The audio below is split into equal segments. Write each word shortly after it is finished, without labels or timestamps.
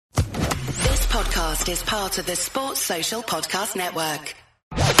podcast is part of the Sports Social Podcast Network.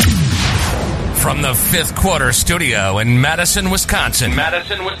 From the Fifth Quarter Studio in Madison, Wisconsin,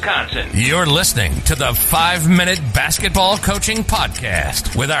 you're listening to the 5-Minute Basketball Coaching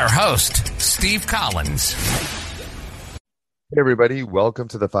Podcast with our host, Steve Collins. Hey everybody, welcome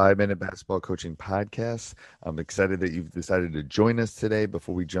to the 5-Minute Basketball Coaching Podcast. I'm excited that you've decided to join us today.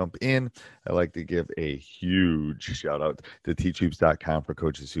 Before we jump in, I'd like to give a huge shout out to teachhoops.com for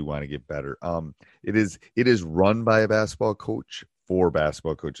coaches who want to get better. It is run by a basketball coach for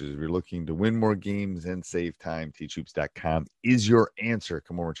basketball coaches. If you're looking to win more games and save time, teachhoops.com is your answer.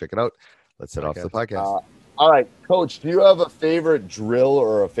 Come over, check it out. Let's set off the podcast. All right, Coach, do you have a favorite drill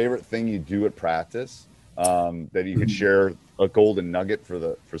or a favorite thing you do at practice that you could share, a golden nugget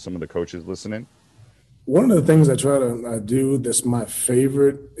for some of the coaches listening? One of the things I try to do that's my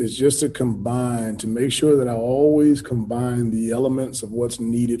favorite is just to make sure that I always combine the elements of what's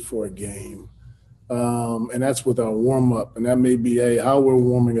needed for a game. And that's with our warm-up. And that may be how we're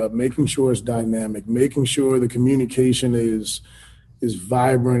warming up, making sure it's dynamic, making sure the communication is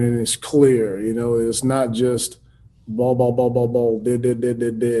vibrant and it's clear. You know, it's not just ball, did.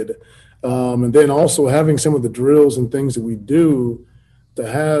 And then also having some of the drills and things that we do to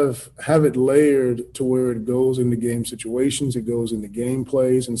have it layered to where it goes into game situations, it goes into game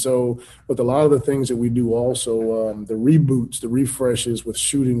plays. And so with a lot of the things that we do also, the reboots, the refreshes with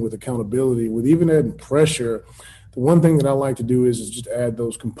shooting, with accountability, with even adding pressure, the one thing that I like to do is just add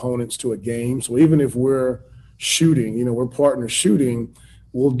those components to a game. So even if we're shooting, we're partner shooting,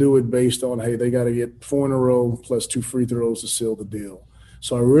 we'll do it based on, hey, they got to get 4 in a row plus 2 free throws to seal the deal.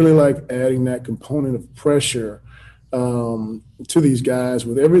 So I really like adding that component of pressure to these guys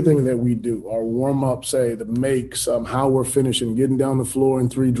with everything that we do. Our warm-up, the makes, how we're finishing, getting down the floor in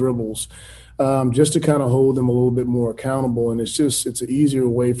 3 dribbles, just to kind of hold them a little bit more accountable. And it's an easier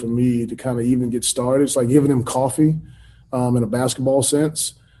way for me to kind of even get started. It's like giving them coffee in a basketball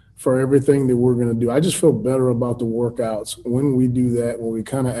sense for everything that we're going to do. I just feel better about the workouts when we do that, when we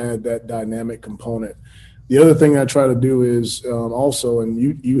kind of add that dynamic component. The other thing I try to do is also, and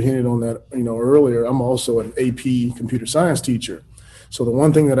you hinted on that, earlier, I'm also an AP computer science teacher. So the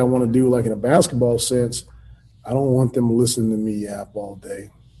one thing that I want to do, like in a basketball sense, I don't want them listening to me yap all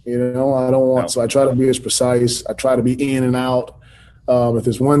day. I don't want, so I try to be as precise. I try to be in and out. If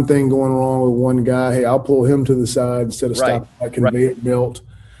there's one thing going wrong with one guy, hey, I'll pull him to the side instead of stopping that conveyor belt.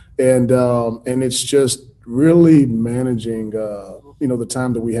 And it's just really managing the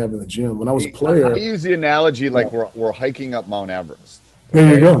time that we have in the gym. When I was a player, I use the analogy like we're hiking up Mount Everest. Okay?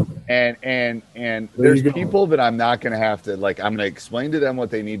 There you go. And there's people that I'm not going to have to, I'm going to explain to them what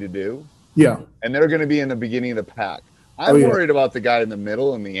they need to do. Yeah. And they're going to be in the beginning of the pack. I'm worried about the guy in the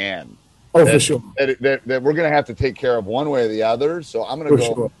middle and the end. Oh, for sure. That we're going to have to take care of one way or the other. So I'm going to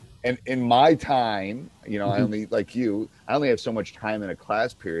go. Sure. And in my time, I only, like you, I only have so much time in a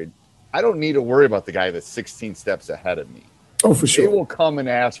class period. I don't need to worry about the guy that's 16 steps ahead of me. Oh, for sure. They will come and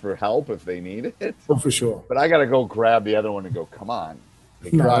ask for help if they need it. Oh, for sure. But I got to go grab the other one and go, come on,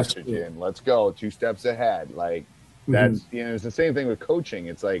 take your oxygen. Let's go 2 steps ahead. That's, it's the same thing with coaching.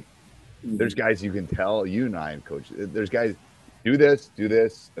 It's like, there's guys you can tell, you and I, coach, there's guys, do this,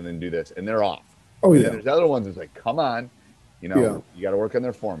 and then do this, and they're off. Oh, and yeah. There's other ones that's like, come on, you got to work on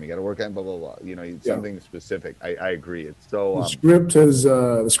their form. You got to work on blah, blah, blah. Something specific. I agree. It's so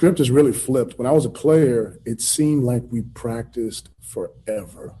the script has really flipped. When I was a player, it seemed like we practiced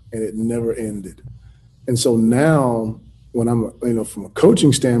forever and it never ended. And so now when I'm, from a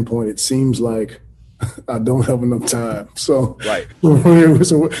coaching standpoint, it seems like I don't have enough time. So it's like,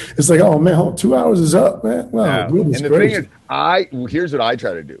 oh man, 2 hours is up, man. Wow. Yeah. And the thing is, here's what I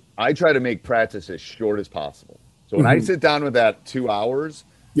try to do. I try to make practice as short as possible. So when I sit down with that 2 hours,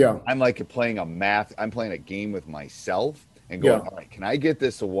 I'm like playing I'm playing a game with myself and going, all right, can I get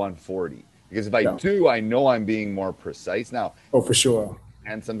this to 140? Because if I do, I know I'm being more precise now. Oh, for sure.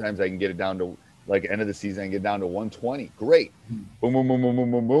 And sometimes I can get it down to, end of the season, I can get down to 120. Great. Boom, boom, boom, boom,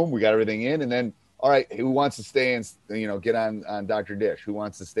 boom, boom, boom. We got everything in. And then, all right, who wants to stay and, get on Dr. Dish? Who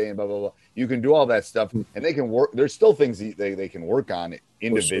wants to stay and blah, blah, blah. You can do all that stuff. And they can work. There's still things they can work on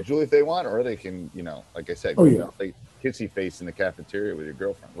individually if they want, or they can, like I said, like kissy face in the cafeteria with your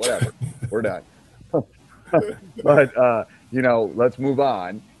girlfriend, whatever. We're done. But, let's move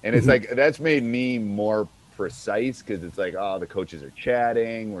on. And it's like, that's made me more precise because it's like, oh, the coaches are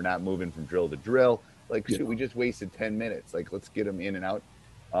chatting. We're not moving from drill to drill. Like, shoot, we just wasted 10 minutes. Like, let's get them in and out.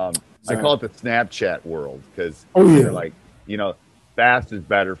 I call it the Snapchat world because they're like, fast is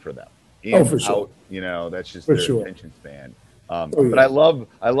better for them. In, for sure. Out, that's just their attention span. But I love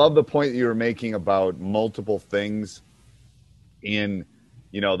the point that you were making about multiple things in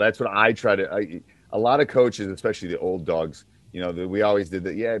That's what I try to. A lot of coaches, especially the old dogs, we always did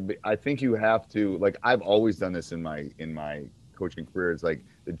that. Yeah, but I think you have to. Like I've always done this in my coaching career. It's like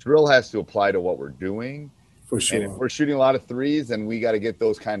the drill has to apply to what we're doing. For sure. And if we're shooting a lot of threes, then we got to get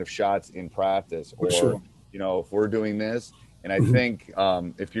those kind of shots in practice. Or, sure. If we're doing this, and I think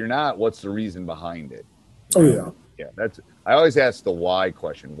if you're not, what's the reason behind it? Oh yeah. Yeah, I always ask the why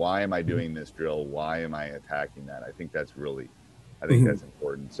question. Why am I doing this drill? Why am I attacking that? I think that's that's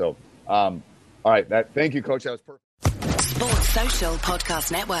important. So, all right. Thank you, Coach. That was perfect. Sports Social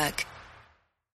Podcast Network.